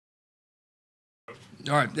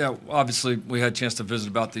All right, yeah, obviously we had a chance to visit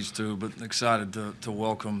about these two, but excited to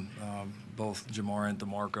welcome both Jamar and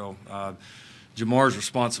DeMarco. Jamar's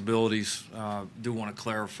responsibilities, do want to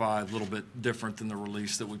clarify, a little bit different than the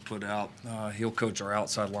release that we put out. He'll coach our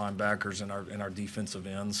outside linebackers and our defensive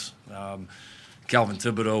ends. Calvin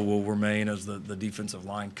Thibodeau will remain as the defensive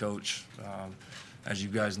line coach. As you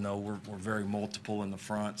guys know, we're very multiple in the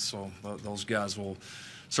front, so those guys will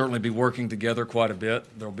certainly be working together quite a bit.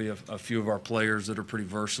 There'll be a few of our players that are pretty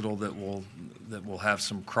versatile that will have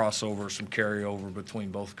some crossover, some carryover between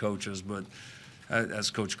both coaches. But as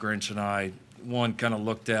Coach Grinch and I, kind of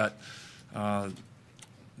looked at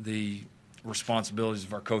the responsibilities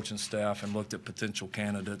of our coaching staff and looked at potential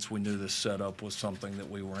candidates, we knew this setup was something that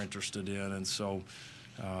we were interested in. And so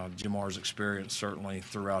Jamar's experience certainly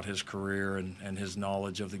throughout his career and his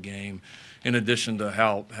knowledge of the game, in addition to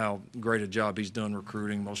how great a job he's done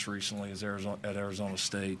recruiting most recently at Arizona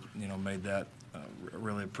State, made that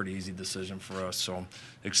really a pretty easy decision for us. So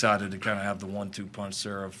excited to kind of have the 1-2 punch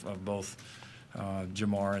there of both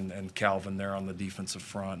Jamar and Calvin there on the defensive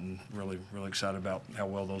front, and really excited about how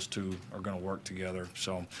well those two are going to work together.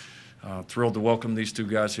 So thrilled to welcome these two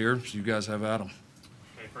guys here. So you guys have at them.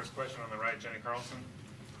 Okay, first question on the right, Jenny Carlson.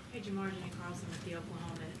 Hey, Jamar, Jenny Carlson with the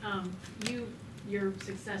Oklahoma. Your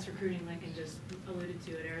success recruiting, Lincoln just alluded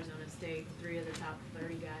to at Arizona State, 3 of the top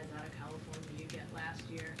 30 guys out of California you get last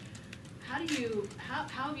year. How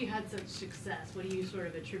have you had such success? What do you sort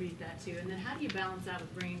of attribute that to? And then how do you balance that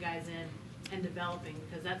with bringing guys in and developing?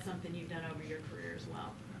 Because that's something you've done over your career as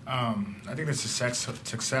well. I think the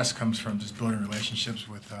success comes from just building relationships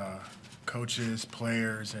with coaches,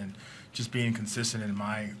 players, and just being consistent in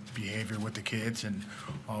my behavior with the kids and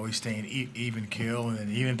always staying even keel. And then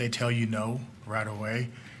even if they tell you no right away,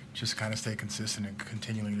 just kind of stay consistent and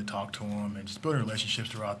continuing to talk to them and just building relationships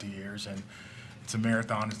throughout the years. And it's a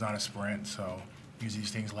marathon, it's not a sprint, so usually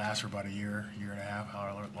these things last for about a year and a half,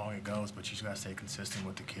 however long it goes, but you just got to stay consistent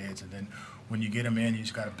with the kids. And then when you get them in, you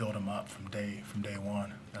just got to build them up from day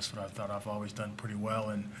one. That's what I thought I've always done pretty well,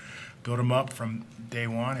 and build them up from day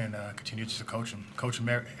one and continue just to coach them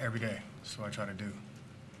every day. That's what I try to do.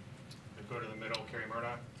 Go to the middle, Kerry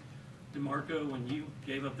Murdoch. DeMarco, when you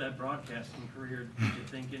gave up that broadcasting career, did you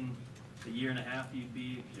think in a year and a half you'd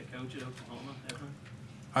be a coach at Oklahoma ever?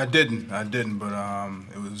 I didn't, but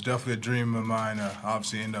it was definitely a dream of mine to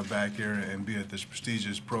obviously end up back here and be at this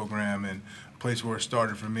prestigious program and a place where it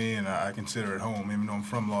started for me, and I consider it home, even though I'm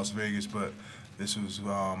from Las Vegas. But this was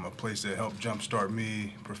a place that helped jumpstart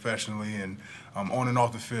me professionally and on and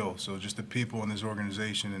off the field. So just the people in this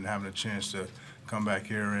organization and having a chance to come back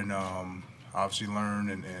here and obviously learn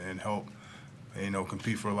and help,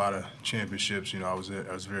 compete for a lot of championships. I was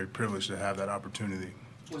very privileged to have that opportunity.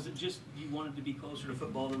 Was it just you wanted to be closer to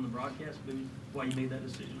football than the broadcast? Maybe why you made that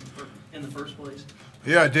decision in the first place?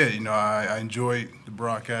 Yeah, I did. I enjoyed the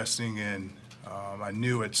broadcasting, and I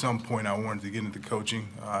knew at some point I wanted to get into coaching.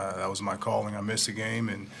 That was my calling. I missed the game,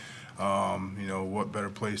 and what better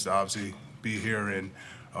place to obviously be here. And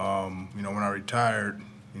when I retired,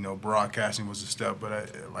 broadcasting was a step. But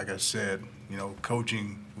like I said,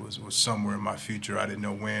 coaching was somewhere in my future. I didn't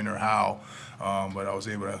know when or how, but I was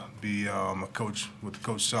able to be a coach with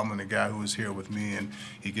Coach Sumlin, the guy who was here with me, and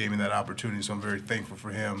he gave me that opportunity. So I'm very thankful for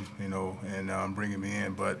him, and bringing me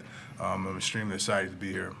in. But I'm extremely excited to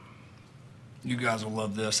be here. You guys will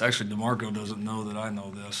love this. Actually, DeMarco doesn't know that I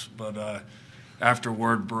know this, but after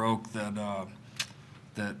word broke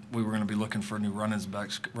that we were going to be looking for a new running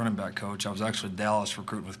back coach, I was actually in Dallas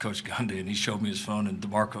recruiting with Coach Gundy, and he showed me his phone, and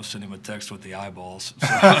DeMarco sent him a text with the eyeballs. So,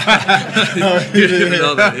 you didn't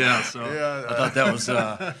know that, yeah. So yeah, I thought that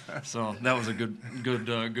was a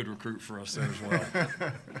good recruit for us there as well. You want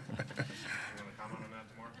to comment on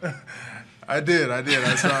that, DeMarco? I did.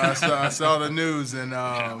 I saw the news, and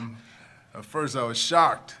at first I was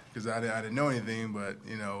shocked because I didn't know anything, but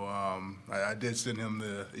I did send him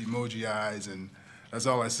the emoji eyes, and that's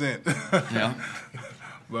all I sent. Yeah.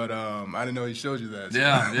 But I didn't know he showed you that. So.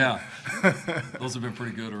 Yeah. Those have been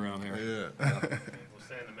pretty good around here. Yeah. We'll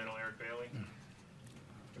stay in the middle, Eric Bailey.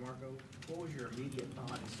 DeMarco, what was your immediate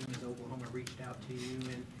thought as soon as Oklahoma reached out to you,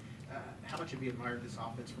 and how much have you admired this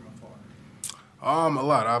offense from afar? A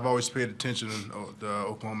lot. I've always paid attention to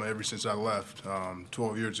Oklahoma ever since I left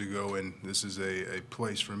 12 years ago, and this is a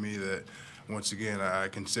place for me that, once again, I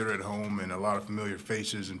consider it home, and a lot of familiar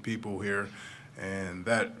faces and people here. And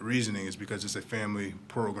that reasoning is because it's a family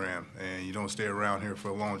program, and you don't stay around here for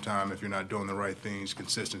a long time if you're not doing the right things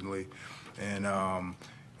consistently. And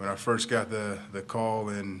when I first got the call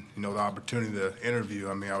and the opportunity to interview,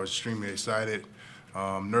 I was extremely excited.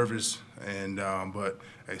 nervous and but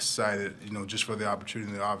excited, just for the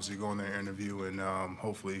opportunity to obviously go in there and interview and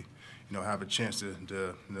hopefully, have a chance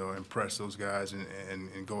to impress those guys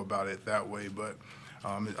and go about it that way. But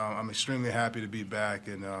I'm extremely happy to be back,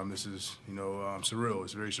 and this is, surreal.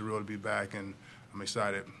 It's very surreal to be back, and I'm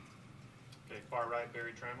excited. Okay, far right,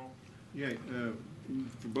 Barry Trammell. Yeah,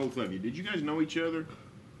 for both of you, did you guys know each other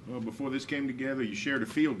before this came together? You shared a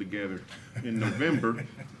field together in November.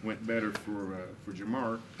 Went better for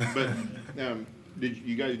Jamar. But did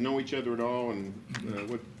you guys know each other at all? And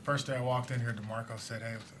what? First day I walked in here, DeMarco said,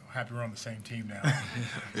 "Hey, happy we're on the same team now."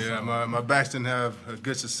 Yeah, my backs didn't have a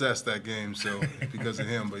good success that game, so because of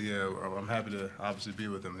him. But yeah, I'm happy to obviously be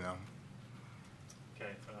with him now.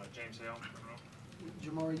 Okay, James Hale.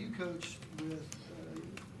 Jamar, you coached with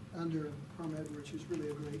under Herm Edwards, who's really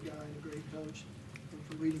a great guy and a great coach. And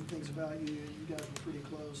from reading things about you, you guys were pretty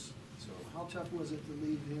close. So how tough was it to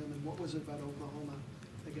leave him, and what was it about Oklahoma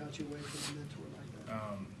that got you away from a mentor like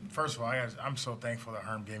that? First of all, I'm so thankful that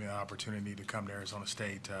Herm gave me the opportunity to come to Arizona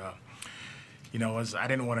State. I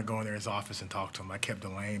didn't want to go in there in his office and talk to him. I kept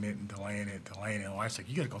delaying it. And I was like,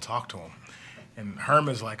 "You got to go talk to him." And Herm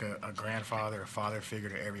is like a grandfather, a father figure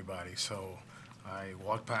to everybody. So I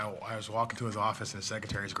was walking to his office, and the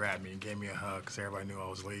secretaries grabbed me and gave me a hug because everybody knew I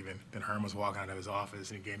was leaving. Then Herm was walking out of his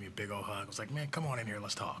office, and he gave me a big old hug. I was like, "Man, come on in here,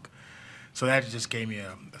 let's talk." So that just gave me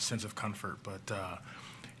a sense of comfort. But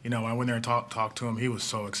when I went there and talked to him, he was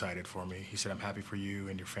so excited for me. He said, "I'm happy for you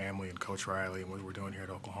and your family and Coach Riley, and what we're doing here at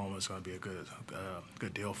Oklahoma is going to be a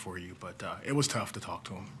good deal for you." But it was tough to talk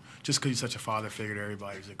to him, just because he's such a father figure to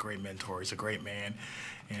everybody. He's a great mentor. He's a great man,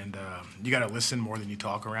 and you got to listen more than you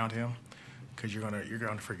talk around him, because you're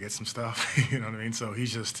gonna forget some stuff. You know what I mean? So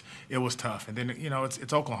it was tough. And then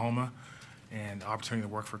it's Oklahoma, and the opportunity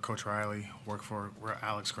to work for Coach Riley, work for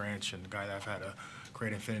Alex Grinch, and the guy that I've had a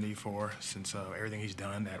great affinity for since everything he's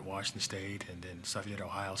done at Washington State and then stuff he did at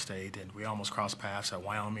Ohio State. And we almost crossed paths at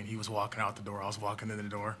Wyoming. He was walking out the door, I was walking in the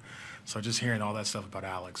door. So just hearing all that stuff about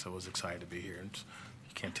Alex, I was excited to be here. And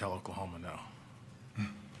you can't tell Oklahoma no. Okay,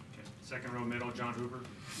 second row middle, John Hoover.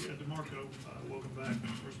 Yeah, DeMarco, welcome back,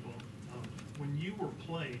 first of all. When you were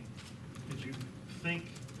playing, did you think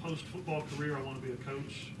post-football career, I want to be a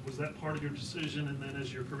coach? Was that part of your decision? And then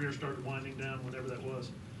as your career started winding down, whenever that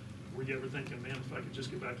was, were you ever thinking, man, if I could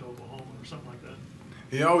just get back to Oklahoma or something like that?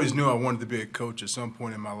 Yeah, I always knew I wanted to be a coach at some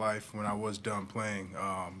point in my life when I was done playing.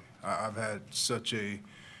 I've had such a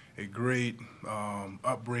great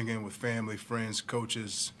upbringing with family, friends,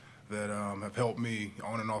 coaches that have helped me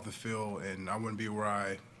on and off the field, and I wouldn't be where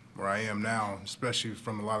I am now, especially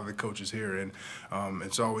from a lot of the coaches here. And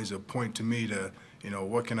it's always a point to me to,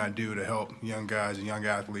 what can I do to help young guys and young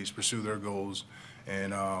athletes pursue their goals,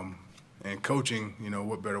 and coaching,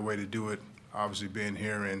 what better way to do it, obviously being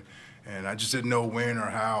here. And I just didn't know when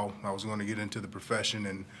or how I was going to get into the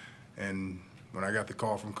profession. And when I got the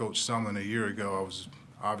call from Coach Sumlin a year ago, I was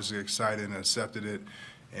obviously excited and accepted it.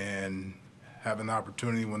 And having the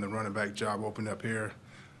opportunity when the running back job opened up here,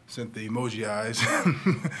 sent the emoji eyes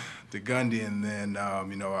to Gundy, and then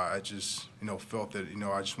I just felt that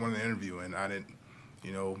I just wanted to interview, and I didn't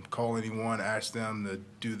call anyone, ask them to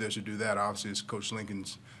do this or do that. Obviously, it's Coach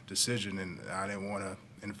Lincoln's decision, and I didn't want to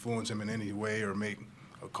influence him in any way or make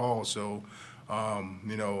a call. So I've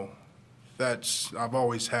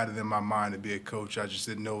always had it in my mind to be a coach. I just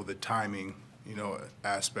didn't know the timing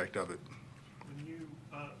aspect of it. When you,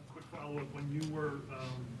 quick follow-up, when you were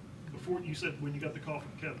before you said when you got the call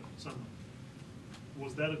from Kevin Sumlin,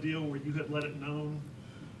 was that a deal where you had let it known,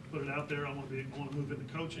 put it out there, I want to move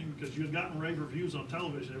into coaching? Because you had gotten rave reviews on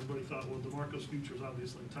television. Everybody thought, well, DeMarco's future is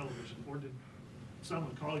obviously in television. Or did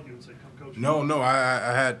someone call you and say, come coach? No,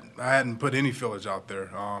 I hadn't put any fillers out there.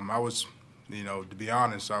 I was, to be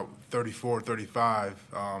honest, 34, 35,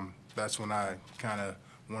 that's when I kind of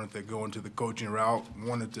wanted to go into the coaching route,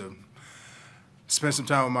 wanted to spend some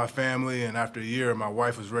time with my family, and after a year, my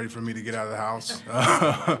wife was ready for me to get out of the house.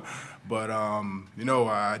 But,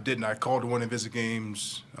 I didn't. I called to one of his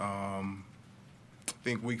games, I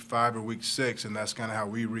think week 5 or week 6, and that's kind of how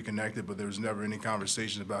we reconnected, but there was never any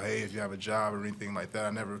conversation about, hey, if you have a job or anything like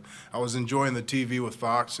that. I was enjoying the TV with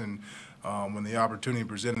Fox, and when the opportunity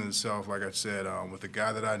presented itself, like I said, with a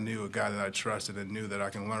guy that I knew, a guy that I trusted and knew that I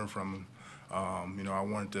can learn from him, I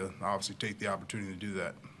wanted to obviously take the opportunity to do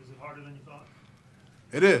that. Is it harder than you thought?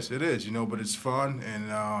 It is, but it's fun,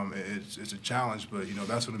 and it's a challenge, but,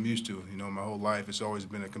 that's what I'm used to. My whole life it's always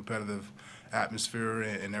been a competitive atmosphere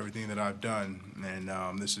and everything that I've done,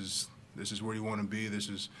 and this is where you want to be. This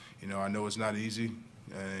is, I know it's not easy,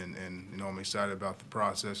 and I'm excited about the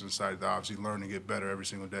process and excited to obviously learn and get better every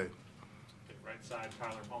single day. Okay, right side,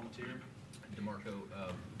 Tyler Palmatier.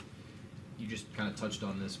 DeMarco, you just kind of touched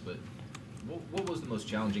on this, but what was the most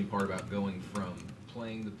challenging part about going from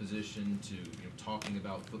playing the position to talking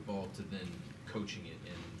about football to then coaching it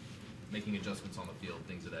and making adjustments on the field,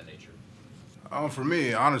 things of that nature? For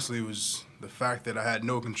me, honestly, it was the fact that I had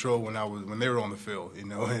no control when they were on the field,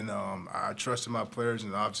 and I trusted my players,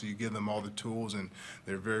 and obviously you give them all the tools, and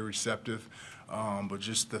they're very receptive. But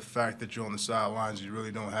just the fact that you're on the sidelines, you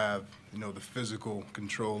really don't have the physical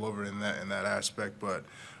control over it in that aspect. But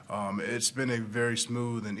it's been a very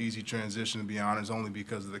smooth and easy transition, to be honest, only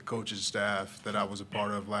because of the coaching staff that I was a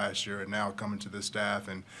part of last year, and now coming to this staff,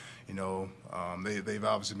 and they've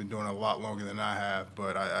obviously been doing it a lot longer than I have.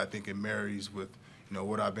 But I think it marries with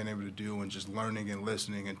what I've been able to do, and just learning and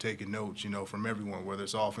listening and taking notes, from everyone, whether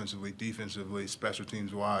it's offensively, defensively, special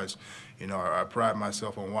teams wise. I pride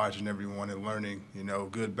myself on watching everyone and learning,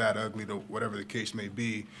 good, bad, ugly, to whatever the case may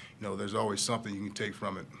be. There's always something you can take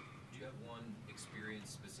from it. Do you have one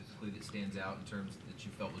experience specifically that stands out in terms that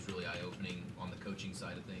you felt was really eye-opening on the coaching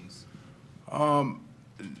side of things?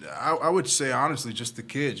 I would say, honestly, just the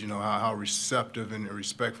kids, how receptive and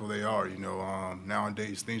respectful they are.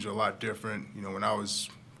 Nowadays things are a lot different. When I was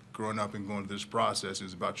growing up and going through this process, it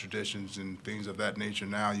was about traditions and things of that nature.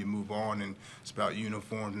 Now you move on, and it's about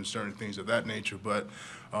uniforms and certain things of that nature. But,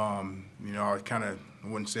 I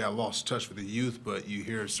wouldn't say I lost touch with the youth, but you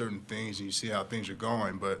hear certain things and you see how things are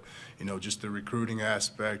going. But, just the recruiting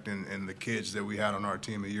aspect and the kids that we had on our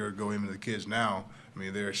team a year ago, even the kids now,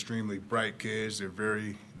 they're extremely bright kids. They're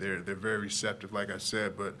very receptive, like I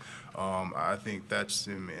said. But I think that's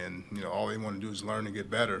them, and all they want to do is learn and get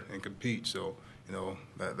better and compete. So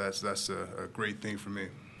that's a great thing for me.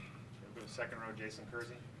 Go to second row, Jason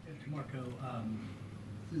Kersey. DeMarco,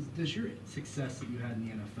 does your success that you had in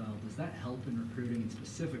the NFL, does that help in recruiting? And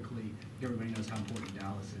specifically, everybody knows how important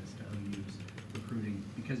Dallas is to OU's recruiting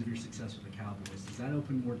because of your success with the Cowboys. Does that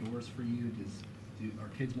open more doors for you? Are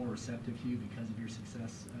kids more receptive to you because of your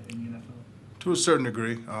success in the NFL? To a certain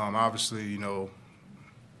degree. Obviously,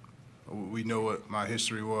 we know what my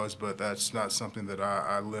history was, but that's not something that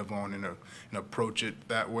I live on and approach it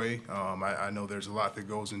that way. I know there's a lot that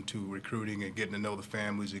goes into recruiting and getting to know the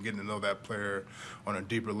families and getting to know that player on a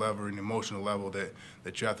deeper level and emotional level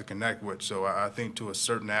that you have to connect with. So I think to a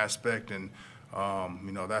certain aspect, and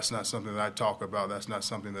that's not something that I talk about. That's not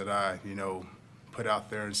something that I put out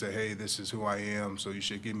there and say, hey, this is who I am, so you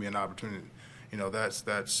should give me an opportunity.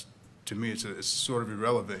 That's to me, it's sort of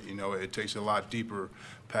irrelevant. It takes a lot deeper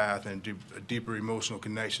path and a deeper emotional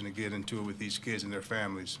connection to get into it with these kids and their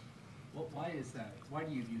families. Well, why is that? Why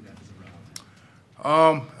do you view that as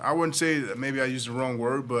irrelevant? I wouldn't say that, maybe I used the wrong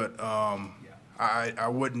word, but I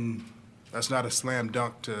wouldn't. That's not a slam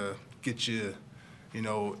dunk to get you,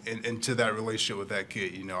 into that relationship with that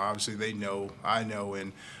kid. Obviously they know, I know,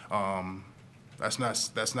 and that's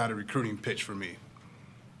not a recruiting pitch for me.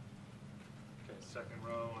 Okay, second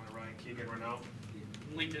row on the right, Keegan Renault.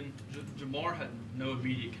 Lincoln, Jamar had no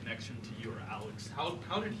immediate connection to you or Alex.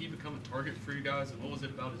 How did he become a target for you guys, and what was it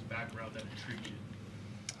about his background that intrigued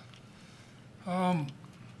you?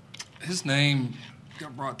 His name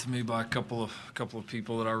got brought to me by a couple of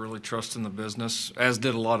people that I really trust in the business, as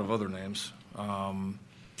did a lot of other names.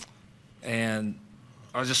 And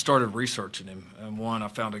I just started researching him. And one, I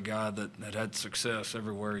found a guy that had success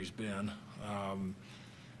everywhere he's been.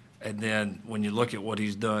 And then when you look at what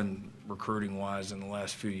he's done recruiting-wise in the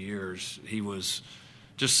last few years, he was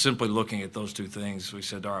just simply looking at those two things. We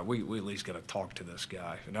said, all right, we at least got to talk to this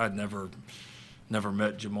guy. And I'd never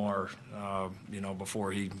met Jamar,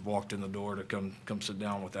 before he walked in the door to come sit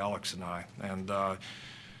down with Alex and I. And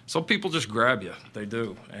some people just grab you. They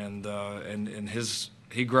do. And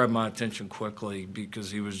he grabbed my attention quickly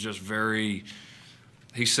because he was just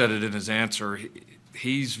he said it in his answer,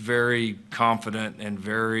 he's very confident and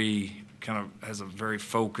very has a very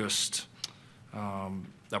focused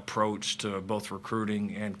approach to both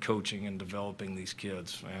recruiting and coaching and developing these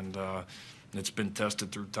kids. And it's been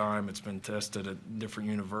tested through time. It's been tested at different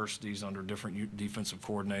universities under different defensive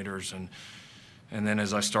coordinators. And then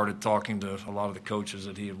as I started talking to a lot of the coaches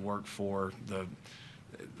that he had worked for,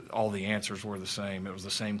 all the answers were the same. It was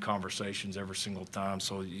the same conversations every single time.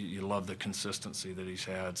 So you love the consistency that he's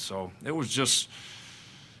had. So it was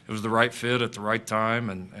the right fit at the right time.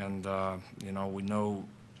 And we know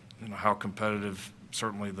how competitive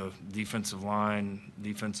certainly the defensive line,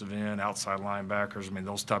 defensive end, outside linebackers.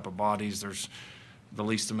 Those type of bodies, there's the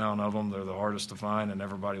least amount of them. They're the hardest to find, and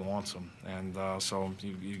everybody wants them. And so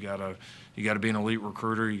you gotta be an elite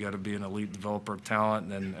recruiter. You got to be an elite developer of talent.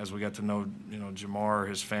 And then as we got to know, Jamar,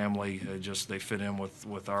 his family, they fit in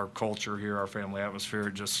with our culture here, our family atmosphere.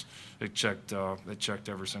 It checked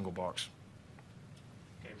every single box.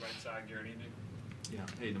 right side, Garrett Evening. Yeah.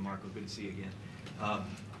 Hey, DeMarco, good to see you again.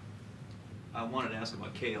 I wanted to ask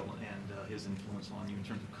about Cale and his influence on you in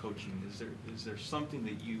terms of coaching. Is there something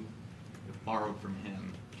that you have borrowed from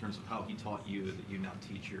him in terms of how he taught you that you now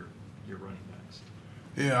teach your running backs?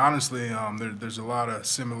 Yeah, honestly, there's a lot of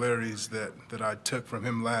similarities that I took from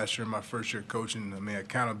him last year, my first year coaching. I mean,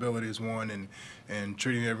 accountability is one, and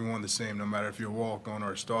treating everyone the same, no matter if you're a walk-on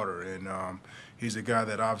or a starter. And he's a guy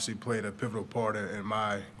that obviously played a pivotal part in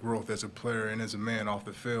my growth as a player and as a man off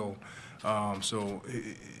the field. So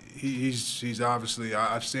he's obviously,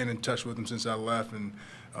 I've stayed in touch with him since I left, and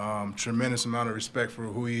tremendous amount of respect for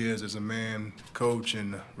who he is as a man, coach,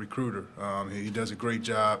 and recruiter. He does a great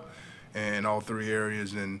job in all three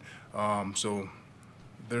areas, and so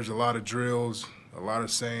there's a lot of drills, a lot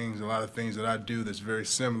of sayings, a lot of things that I do that's very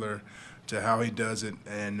similar to how he does it,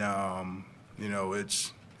 and you know,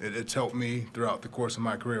 it's helped me throughout the course of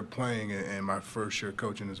my career playing and my first year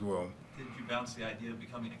coaching as well. Did you bounce the idea of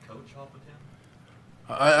becoming a coach off of him?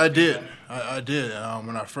 I did. I did.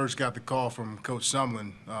 When I first got the call from Coach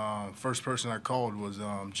Sumlin, first person I called was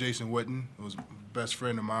Jason Witten, who was a best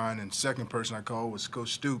friend of mine, and second person I called was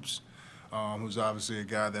Coach Stoops, who's obviously a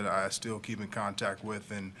guy that I still keep in contact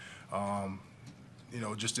with, and you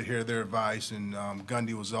know, just to hear their advice. And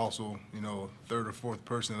Gundy was also, you know, third or fourth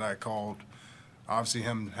person that I called. Obviously,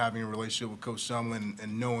 him having a relationship with Coach Sumlin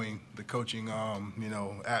and knowing the coaching, you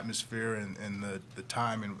know, atmosphere and the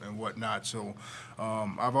time and whatnot. So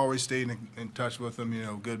I've always stayed in touch with him, you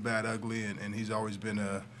know, good, bad, ugly, and he's always been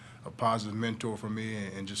a positive mentor for me,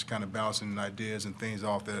 and just kind of bouncing ideas and things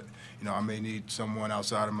off that, you know, I may need someone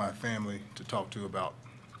outside of my family to talk to about.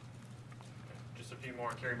 Just a few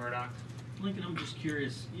more. Kerry Murdoch. Lincoln, I'm just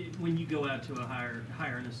curious, when you go out to hire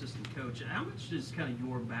an assistant coach, how much does kind of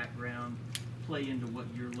your background play into what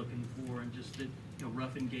you're looking for, and just that, you know,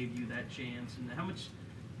 Ruffin gave you that chance, and how much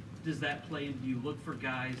does that play into, you look for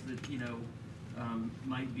guys that, you know,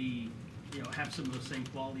 might be, you know, have some of those same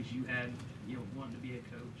qualities you had, you know, wanting to be a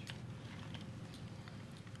coach?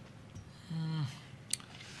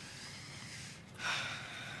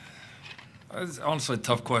 It's honestly a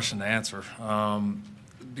tough question to answer,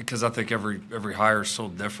 because I think every hire is so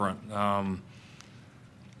different.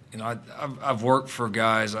 You know, I've worked for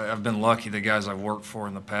guys. I've been lucky. The guys I've worked for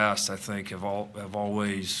in the past, I think, have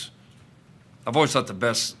always thought the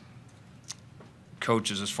best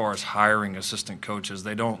coaches, as far as hiring assistant coaches,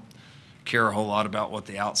 they don't care a whole lot about what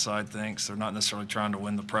the outside thinks. They're not necessarily trying to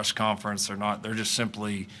win the press conference. They're just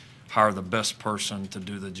simply hire the best person to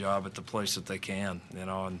do the job at the place that they can. You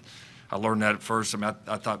know, and I learned that at first. I mean,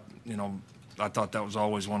 I thought that was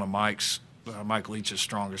always one of Mike Leach's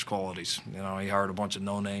strongest qualities. You know, he hired a bunch of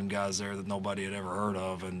no-name guys there that nobody had ever heard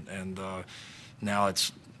of, and now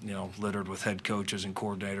it's, you know, littered with head coaches and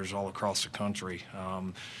coordinators all across the country.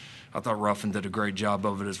 I thought Ruffin did a great job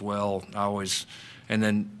of it as well. And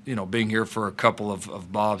then, you know, being here for a couple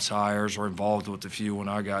of Bob's hires, or involved with a few when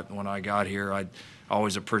I got here, I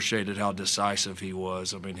always appreciated how decisive he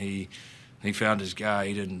was. I mean, he found his guy.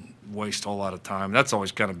 He didn't waste a whole lot of time. That's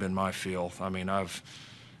always kind of been my feel. I mean,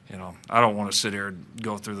 you know, I don't want to sit here and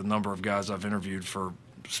go through the number of guys I've interviewed for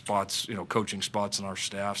spots, you know, coaching spots in our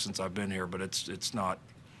staff since I've been here, but it's not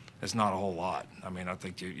a whole lot. I mean, I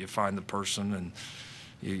think you find the person and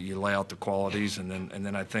you lay out the qualities, and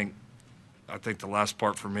then I think the last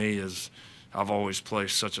part for me is I've always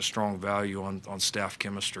placed such a strong value on staff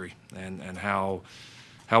chemistry and how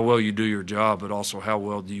well you do your job, but also how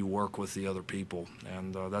well do you work with the other people,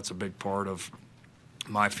 and that's a big part of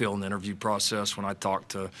my feel in the interview process. When I talk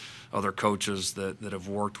to other coaches that have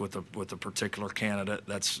worked with a particular candidate,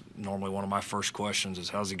 that's normally one of my first questions is,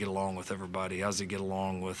 how's he get along with everybody? How's he get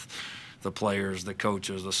along with the players, the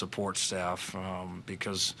coaches, the support staff?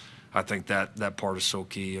 Because I think that part is so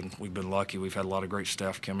key, and we've been lucky. We've had a lot of great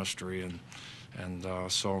staff chemistry, and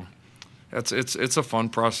so it's a fun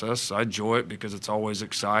process. I enjoy it because it's always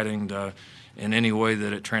exciting to, in any way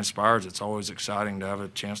that it transpires, it's always exciting to have a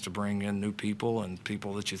chance to bring in new people and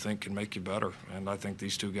people that you think can make you better. And I think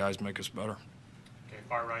these two guys make us better. Okay,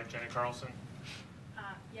 far right, Jenny Carlson.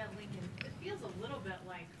 Yeah, Lincoln, it feels a little bit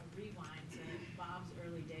like a rewind to Bob's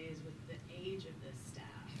early days with the age of this staff.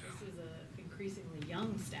 Yeah. This is an increasingly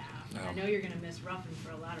young staff. Yeah. I know you're going to miss Ruffin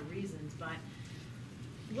for a lot of reasons, but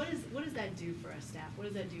what does that do for a staff? What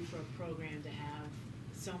does that do for a program to have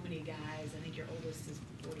so many guys? I think your oldest is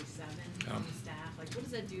 47 on the staff. Like, what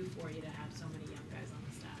does that do for you to have so many young guys on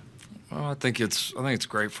the staff? Well, I think it's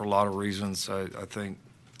great for a lot of reasons. I think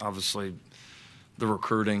obviously the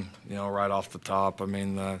recruiting, you know, right off the top. I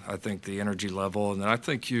mean, I think the energy level, and then I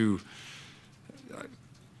think you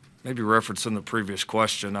maybe referencing the previous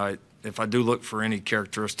question. if I do look for any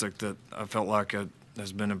characteristic that I felt like it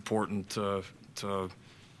has been important to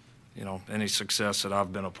any success that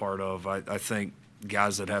I've been a part of, I think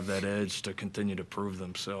guys that have that edge to continue to prove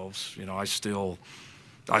themselves. I still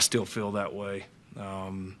feel that way.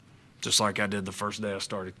 Just like I did the first day I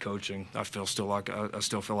started coaching, I still feel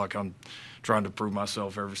like I'm trying to prove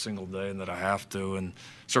myself every single day, and that I have to, and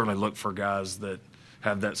certainly look for guys that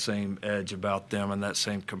have that same edge about them and that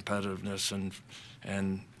same competitiveness,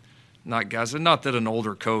 and not guys. And not that an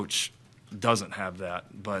older coach doesn't have that,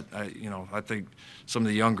 but I think some of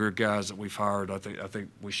the younger guys that we've hired, I think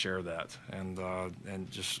we share that, and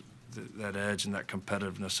just that edge and that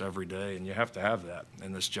competitiveness every day, and you have to have that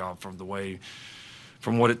in this job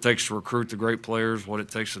from what it takes to recruit the great players, what it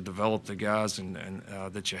takes to develop the guys and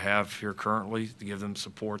that you have here currently, to give them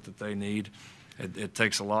support that they need. It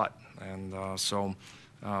takes a lot. And so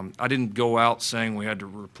I didn't go out saying we had to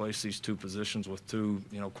replace these two positions with two,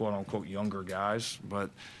 quote-unquote younger guys, but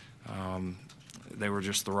they were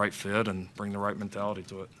just the right fit and bring the right mentality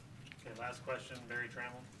to it. Okay, last question, Barry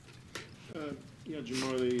Trammell.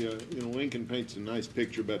 Jamar, Lincoln paints a nice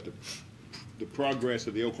picture about the progress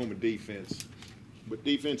of the Oklahoma defense. But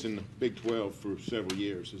defense in the Big 12 for several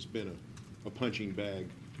years has been a punching bag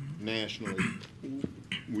nationally.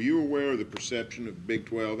 Were you aware of the perception of Big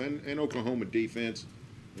 12 and Oklahoma defense,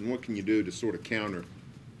 and what can you do to sort of counter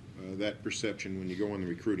that perception when you go on the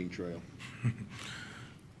recruiting trail?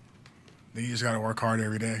 You just got to work hard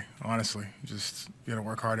every day, honestly. Just got to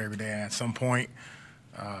work hard every day. And at some point,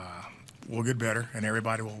 we'll get better, and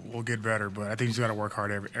everybody will get better. But I think you just got to work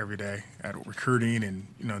hard every day at recruiting and,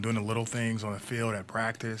 doing the little things on the field at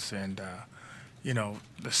practice. And,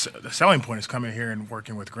 the selling point is coming here and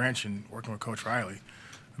working with Grinch and working with Coach Riley.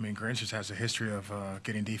 I mean, Grinch just has a history of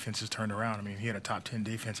getting defenses turned around. I mean, he had a top 10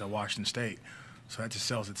 defense at Washington State. So that just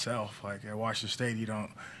sells itself. Like at Washington State, you're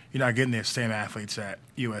not getting the same athletes that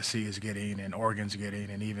USC is getting and Oregon's getting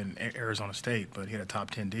and even Arizona State, but he had a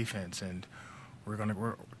top 10 defense, and we're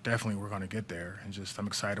definitely gonna get there. And just I'm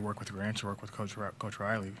excited to work with Grant, to work with Coach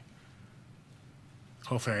Riley.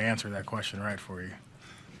 Hopefully I answered that question right for you.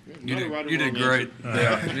 You did great.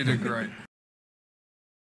 Yeah, you did great.